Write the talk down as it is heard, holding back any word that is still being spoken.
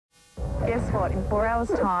guess what? In 4 hours'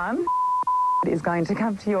 time, is going to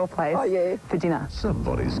come to your place for dinner.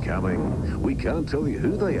 Somebody's coming. We can't tell you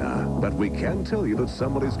who they are, but we can tell you that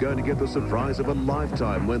somebody's going to get the surprise of a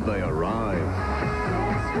lifetime when they arrive.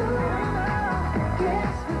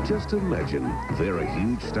 Just imagine, they're a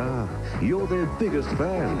huge star. You're their biggest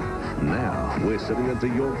fan. Now, we're sitting into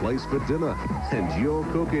your place for dinner, and you're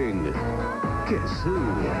cooking. Guess who?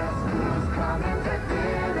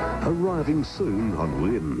 Arriving soon on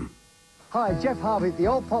Win. Hi, Jeff Harvey at the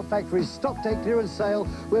Old Pot Factory's Stock Take Clearance Sale,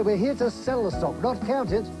 where we're here to sell the stock, not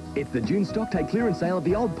count it. It's the June Stock Take Clearance Sale at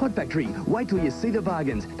the Old Pot Factory. Wait till you see the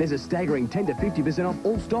bargains. There's a staggering 10 to 50% off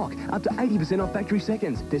all stock, up to 80% off factory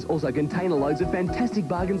seconds. There's also container loads of fantastic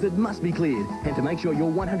bargains that must be cleared. And to make sure you're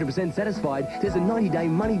 100% satisfied, there's a 90-day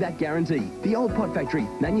money-back guarantee. The Old Pot Factory,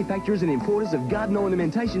 manufacturers and importers of garden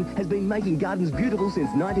ornamentation, has been making gardens beautiful since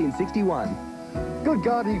 1961. Good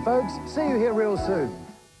gardening, folks. See you here real soon.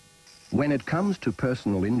 When it comes to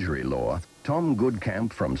personal injury law, Tom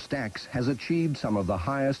Goodcamp from Stax has achieved some of the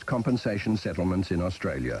highest compensation settlements in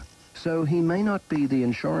Australia. So he may not be the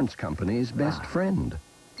insurance company's best friend.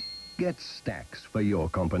 Get Stax for your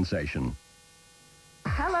compensation.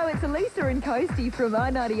 Hello, it's Elisa and Coasty from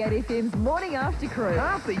I98 FM's Morning After Crew.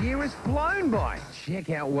 Half the year has flown by. Check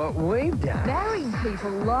out what we've done. Marrying people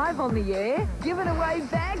live on the air, giving away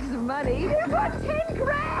bags of money. You've got 10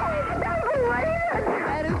 grand!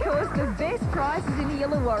 And of course, the best prizes in the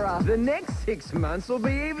Illawarra. The next 6 months will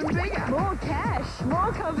be even bigger. More cash,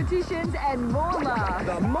 more competitions, and more laughs.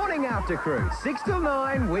 The Morning After Crew, 6 till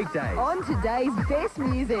 9 weekdays. On today's best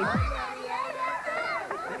music.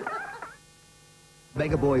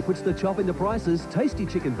 Beggar Boy puts the chop into prices. Tasty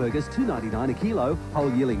chicken burgers $2.99 a kilo, whole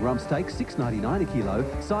yearling rump steak $6.99 a kilo,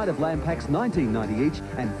 side of lamb packs $19.90 each,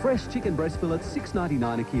 and fresh chicken breast fillets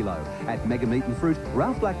 $6.99 a kilo at Mega Meat and Fruit,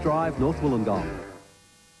 Ralph Black Drive, North Wollongong.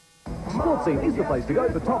 Sportscene is the place to go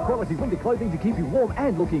for top quality winter clothing to keep you warm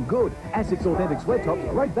and looking good. Asics Authentic Sweat Tops,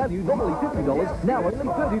 great value, normally $50, now only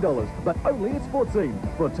 $30, but only at Sportscene.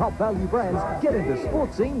 For top value brands, get into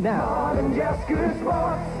Sportscene now.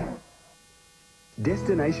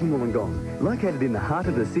 Destination Wollongong. Located in the heart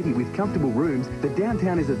of the city with comfortable rooms, the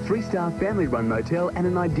downtown is a 3-star family-run motel and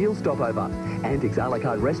an ideal stopover. Antiques a la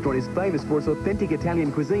carte restaurant is famous for its authentic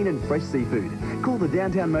Italian cuisine and fresh seafood. Call the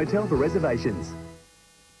Downtown Motel for reservations.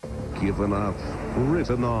 Given up,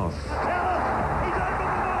 written off.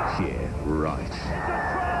 Yeah, right.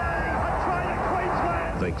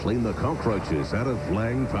 They clean the cockroaches out of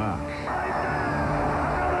Lang Park.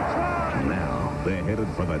 Now they're headed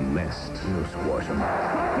for the nest. Squash 'em.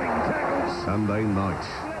 Sunday night.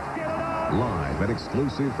 Live and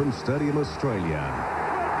exclusive from Stadium Australia.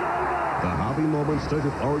 The Harvey Norman State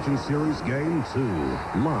of Origin Series Game 2.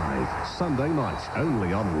 Live Sunday night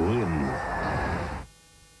only on Win.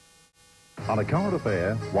 On a current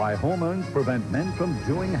affair, why hormones prevent men from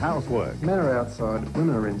doing housework. Men are outside,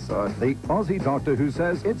 women are inside. The Aussie doctor who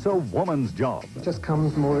says it's a woman's job. It just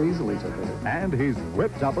comes more easily to her. And he's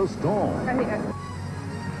whipped up a storm.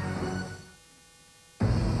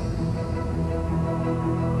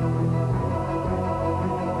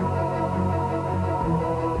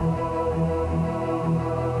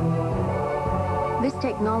 This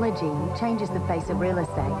technology changes the face of real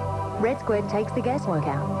estate. Red Squirt takes the guesswork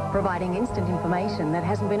out, providing instant information that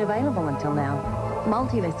hasn't been available until now.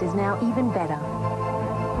 Multilist is now even better.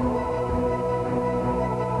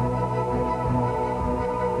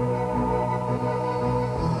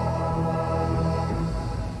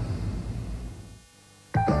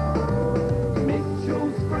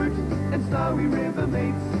 Mitchell's Fruit and Snowy River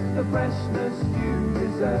Meats, the freshness you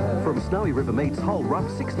deserve. From Snowy River Meats, whole rump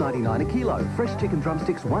 $6.99 a kilo, fresh chicken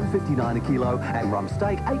drumsticks $1.59 a kilo, and rump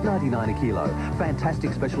steak $8.99 a kilo.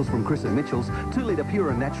 Fantastic specials from Chris and Mitchell's: 2-litre pure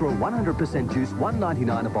and natural 100% juice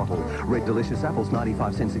 $1.99 a bottle, Red Delicious apples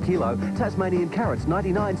 95 cents a kilo, Tasmanian carrots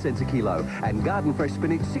 99 cents a kilo, and Garden Fresh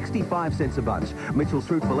spinach 65 cents a bunch. Mitchell's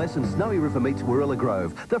Fruit for Less and Snowy River Meats, Warilla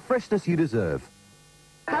Grove, the freshness you deserve.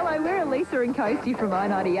 Hello, we're Elisa and Coasty from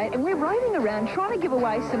I98, and we're roaming around trying to give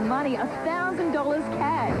away some money, $1,000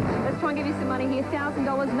 cash. Let's try and give you some money here,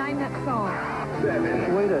 $1,000. Name that song.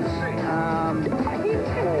 Sweetest.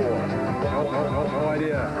 No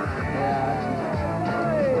idea.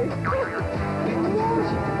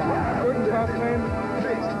 Good stuff, man.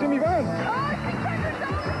 Jimmy Vance.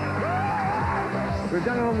 We've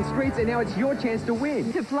done it on the streets, and now it's your chance to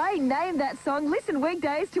win. To play Name That Song, listen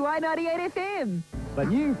weekdays to I98 FM. The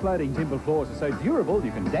new floating timber floors are so durable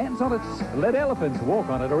you can dance on it, let elephants walk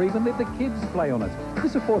on it, or even let the kids play on it.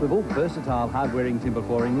 This affordable, versatile, hard-wearing timber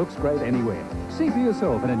flooring looks great anywhere. See for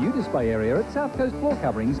yourself in a new display area at South Coast Floor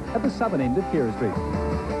Coverings at the southern end of Kira Street.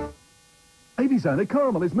 Zone at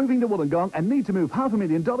Cronulla is moving to Wollongong and need to move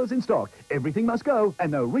 $500,000 in stock. Everything must go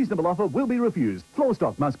and no reasonable offer will be refused. Floor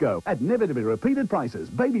stock must go at never to be repeated prices.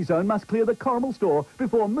 Baby Zone must clear the Cronulla store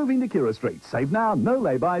before moving to Kira Street. Save now, no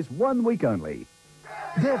lay-bys, 1 week only.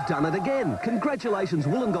 They've done it again. Congratulations,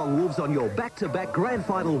 Wollongong Wolves, on your back-to-back grand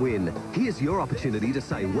final win. Here's your opportunity to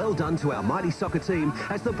say well done to our mighty soccer team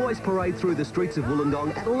as the boys parade through the streets of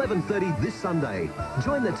Wollongong at 11:30 this Sunday.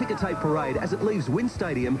 Join the ticker tape parade as it leaves Wynn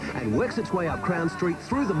Stadium and works its way up Crown Street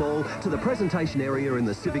through the mall to the presentation area in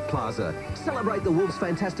the Civic Plaza. Celebrate the Wolves'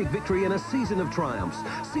 fantastic victory and a season of triumphs.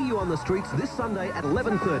 See you on the streets this Sunday at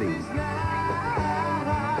 11:30.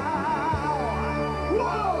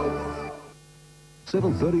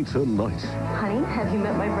 7:30 tonight. Honey, have you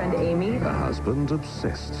met my friend Amy? A husband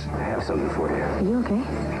obsessed. I have something for you. Are you okay?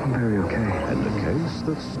 I'm very okay. And a case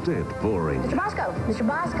that's dead boring. Mr. Bosco! Mr.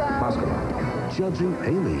 Bosco! Judging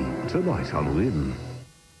Amy tonight on Win.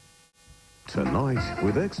 Tonight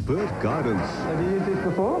with expert guidance. Have you used this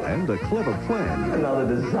before? And a clever plan. Another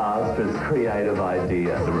disastrous creative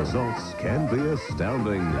idea. The results can be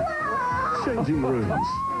astounding. Changing rooms.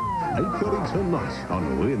 8:30 tonight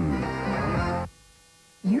on Win.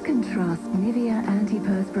 You can trust Nivea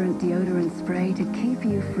antiperspirant deodorant spray to keep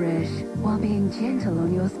you fresh while being gentle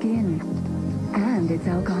on your skin. And it's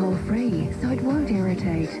alcohol-free, so it won't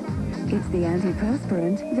irritate. It's the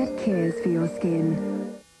antiperspirant that cares for your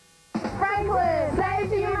skin. Franklin,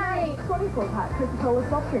 save your money! 24-pack Coca-Cola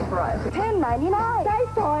soft drink variety. $10.99. Save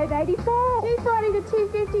 $5.84. Cheap variety to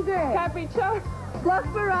 $2.50 gram. Capriccio. Block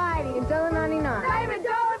variety, $1.99. Save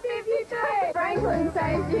 $1.52. Franklin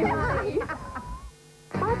saves you money.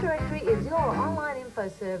 My Directory is your online info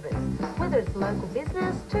service. Whether it's local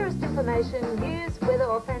business, tourist information, news, weather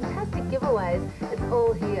or fantastic giveaways, it's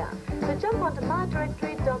all here. So jump onto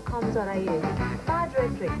mydirectory.com.au. My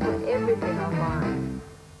Directory, put everything online.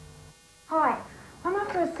 Hi, I'm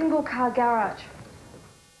after a single car garage.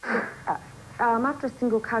 I'm after a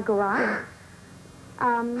single car garage.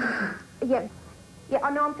 Yeah,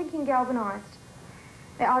 I know, I'm thinking galvanised.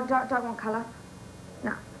 Yeah, I don't want colour.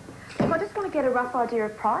 No. I just want to get a rough idea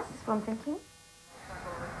of price, is what I'm thinking.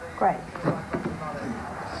 Great.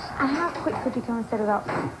 And how quick could you come and set it up?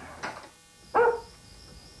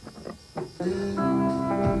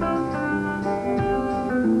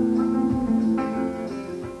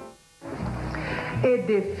 È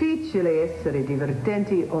difficile essere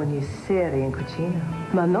divertenti ogni sera in cucina,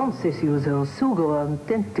 ma non se si usa il sugo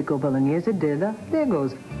autentico bolognese della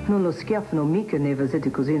Leggo. Non lo schiaffano mica nei vasetti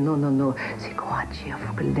così, no. Si cuoce a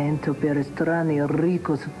fuoco lento per strani,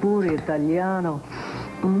 ricco, pure italiano.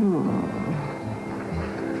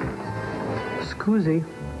 Scusi,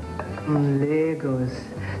 Legos.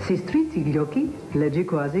 Se strizzi gli occhi, leggi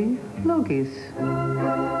quasi Logis.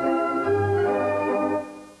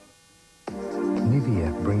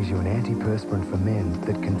 Nivea brings you an antiperspirant for men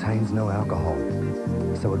that contains no alcohol,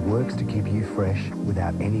 so it works to keep you fresh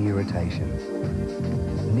without any irritation.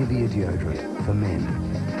 Nivea deodorant for men.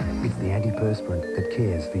 It's the antiperspirant that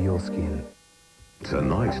cares for your skin.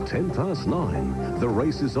 Tonight, 9:10, the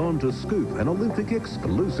race is on to scoop an Olympic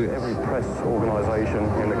exclusive. Every press organisation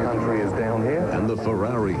in the country is down here. And the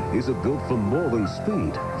Ferrari is built for more than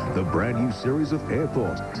speed. The brand new series of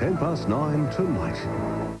Airport, 9:10 tonight.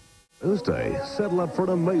 Thursday, settle up for an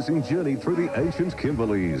amazing journey through the ancient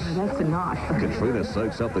Kimberleys. That's a knife. Katrina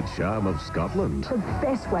soaks up the charm of Scotland. The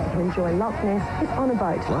best way to enjoy Loch Ness is on a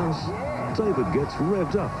boat. Plus, David gets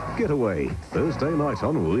revved up. Getaway, Thursday night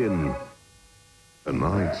on Win.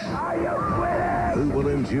 Tonight, who will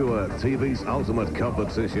endure TV's ultimate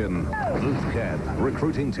competition? Booth Camp,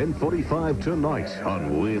 recruiting 10:45 tonight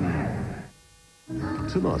on Win.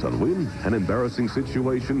 Tonight on Win, an embarrassing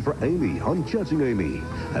situation for Amy on Judging Amy.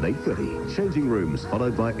 At 8:30, changing rooms,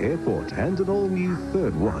 followed by Airport and an all-new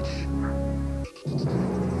third watch.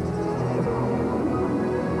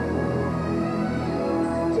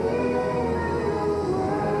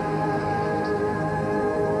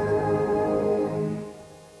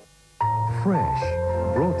 Fresh,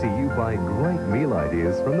 brought to you by great meal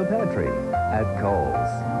ideas from the pantry at Coles.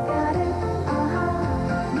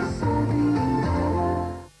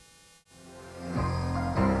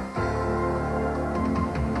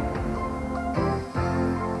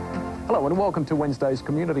 Hello and welcome to Wednesday's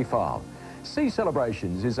Community File. Sea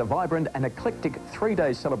Celebrations is a vibrant and eclectic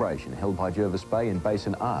three-day celebration held by Jervis Bay and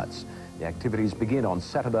Basin Arts. The activities begin on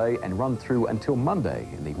Saturday and run through until Monday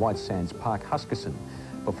in the White Sands Park, Huskisson.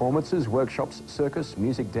 Performances, workshops, circus,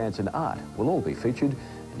 music, dance and art will all be featured,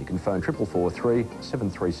 and you can phone 4443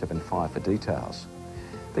 7375 for details.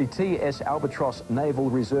 The TS Albatross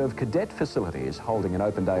Naval Reserve Cadet Facility is holding an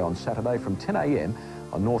open day on Saturday from 10 a.m.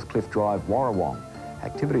 on Northcliffe Drive, Warrawong.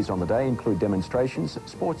 Activities on the day include demonstrations,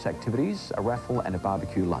 sports activities, a raffle and a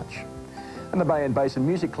barbecue lunch. And the Bay and Basin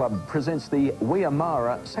Music Club presents the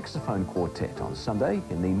Wiamara Saxophone Quartet on Sunday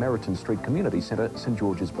in the Meriton Street Community Centre, St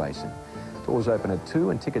George's Basin. Doors open at 2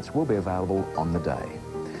 and tickets will be available on the day.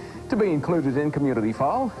 To be included in Community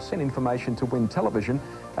File, send information to Win Television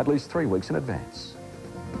at least 3 weeks in advance.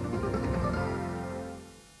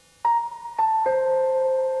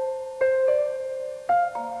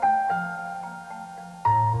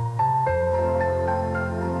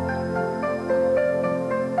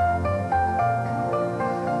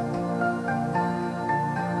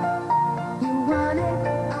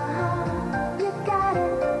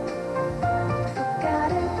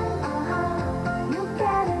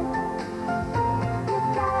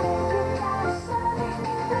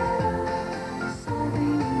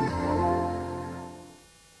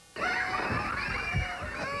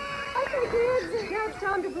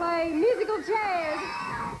 Time to play musical chairs.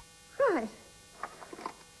 Right.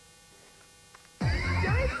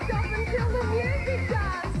 Don't stop until the music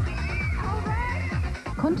does. All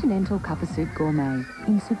right. Continental Cup of Soup Gourmet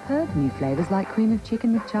in superb new flavours like cream of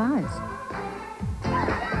chicken with chives.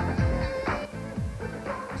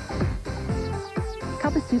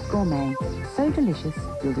 Cup of Soup Gourmet. So delicious,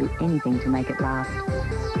 you'll do anything to make it last.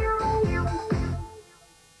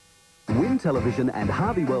 Win Television and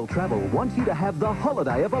Harvey World Travel want you to have the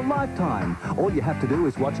holiday of a lifetime. All you have to do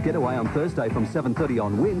is watch Getaway on Thursday from 7:30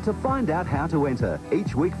 on Win to find out how to enter.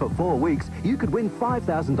 Each week for 4 weeks, you could win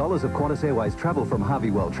 $5,000 of Qantas Airways travel from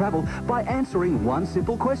Harvey World Travel by answering one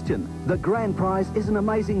simple question. The grand prize is an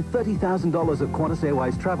amazing $30,000 of Qantas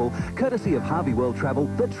Airways travel, courtesy of Harvey World Travel,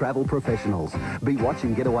 the travel professionals. Be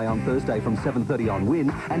watching Getaway on Thursday from 7:30 on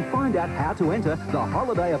Win and find out how to enter the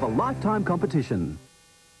holiday of a lifetime competition.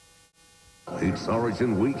 It's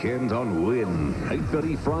Origin Weekend on Win.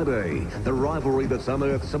 8:30 Friday. The rivalry that's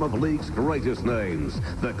unearthed some of League's greatest names.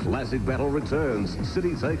 The classic battle returns.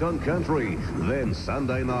 City take on Country. Then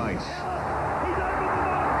Sunday night.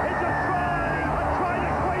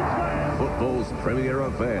 Football's premier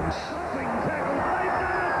event.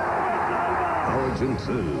 Origin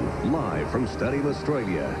 2, live from Stadium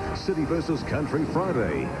Australia. City versus Country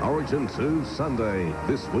Friday. Origin 2 Sunday.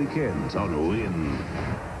 This weekend on Win.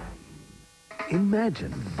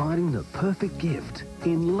 Imagine finding the perfect gift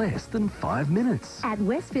in less than 5 minutes. At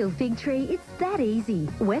Westfield Figtree, it's that easy.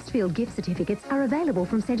 Westfield gift certificates are available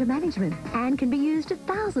from Centre Management and can be used at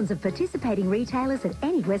thousands of participating retailers at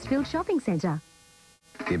any Westfield shopping centre.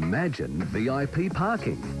 Imagine VIP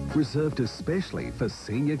parking, reserved especially for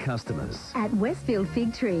senior customers. At Westfield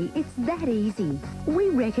Figtree, it's that easy. We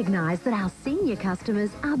recognise that our senior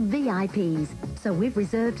customers are VIPs, so we've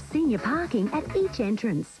reserved senior parking at each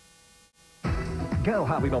entrance. Go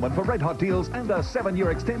Harvey Norman for red hot deals and a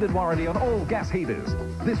 7-year extended warranty on all gas heaters.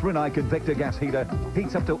 This Rinnai Convector gas heater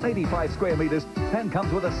heats up to 85 square metres and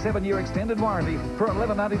comes with a 7-year extended warranty for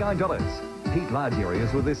 $11.99. Heat large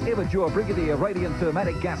areas with this Everpure Brigadier Radiant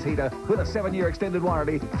Thermatic gas heater with a 7-year extended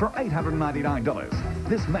warranty for $899.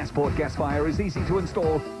 This Massport gas fire is easy to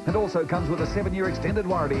install and also comes with a 7-year extended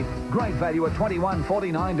warranty. Great value at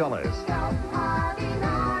 $21.49.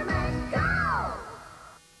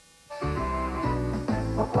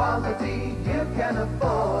 For quality you can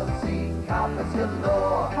afford, see Carpets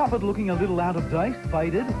Galore. Carpet looking a little out of date,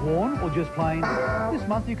 faded, worn, or just plain? This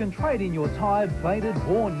month you can trade in your tired, faded,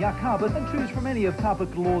 worn, yuck carpet and choose from any of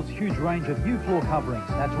Carpet Galore's huge range of new floor coverings.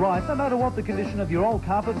 That's right, no matter what the condition of your old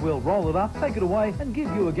carpet, we'll roll it up, take it away and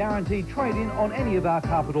give you a guaranteed trade-in on any of our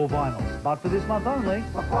carpet or vinyls. But for this month only.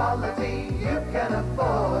 For quality you can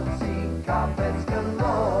afford, see Carpets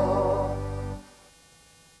Galore.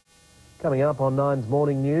 Coming up on 9's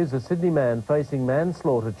Morning News, a Sydney man facing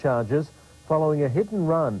manslaughter charges following a hit and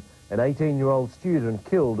run. An 18-year-old student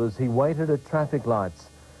killed as he waited at traffic lights.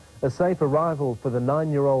 A safe arrival for the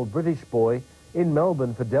 9-year-old British boy in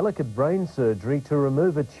Melbourne for delicate brain surgery to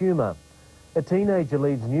remove a tumour. A teenager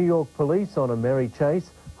leads New York police on a merry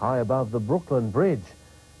chase high above the Brooklyn Bridge.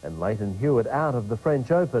 And Leighton Hewitt out of the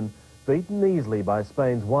French Open, beaten easily by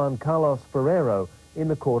Spain's Juan Carlos Ferrero in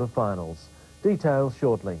the quarterfinals. Details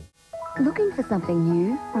shortly. Looking for something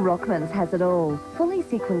new? Rockmans has it all. Fully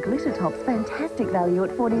sequin glitter tops, fantastic value at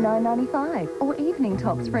 $49.95. Or evening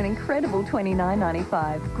tops for an incredible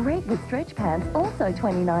 $29.95. Great with stretch pants, also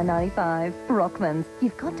 $29.95. Rockmans,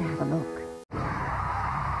 you've got to have a look.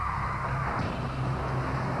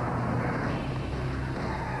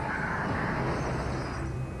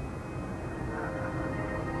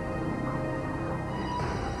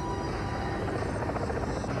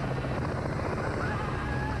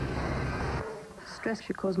 Stress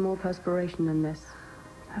should cause more perspiration than this.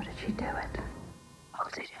 How did she do it?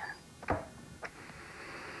 Oxygen.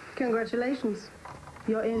 Congratulations.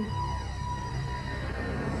 You're in.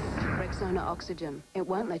 Rexona Oxygen. It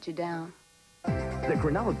won't let you down. The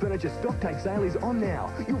Cronulla Furniture Stocktake sale is on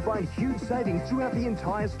now. You'll find huge savings throughout the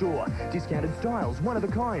entire store. Discounted styles,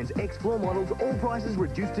 one-of-a-kinds, X-Floor models, all prices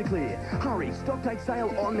reduced to clear. Hurry, Stocktake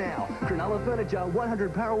sale on now. Cronulla Furniture,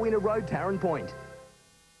 100 Parawina Road, Tarrant Point.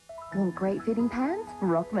 Want great fitting pants?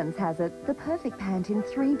 Rockmans has it. The perfect pant in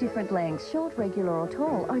 3 different lengths, short, regular or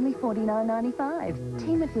tall, only $49.95.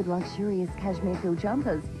 Team it with luxurious cashmere fill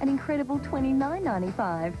jumpers, an incredible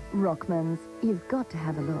 $29.95. Rockmans, you've got to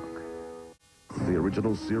have a look. The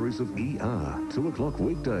original series of ER, 2 o'clock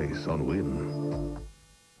weekdays on Win.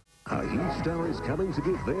 A huge star is coming to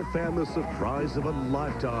give their fan the surprise of a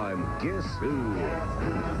lifetime. Guess who?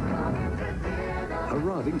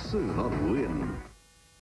 Arriving soon on Win.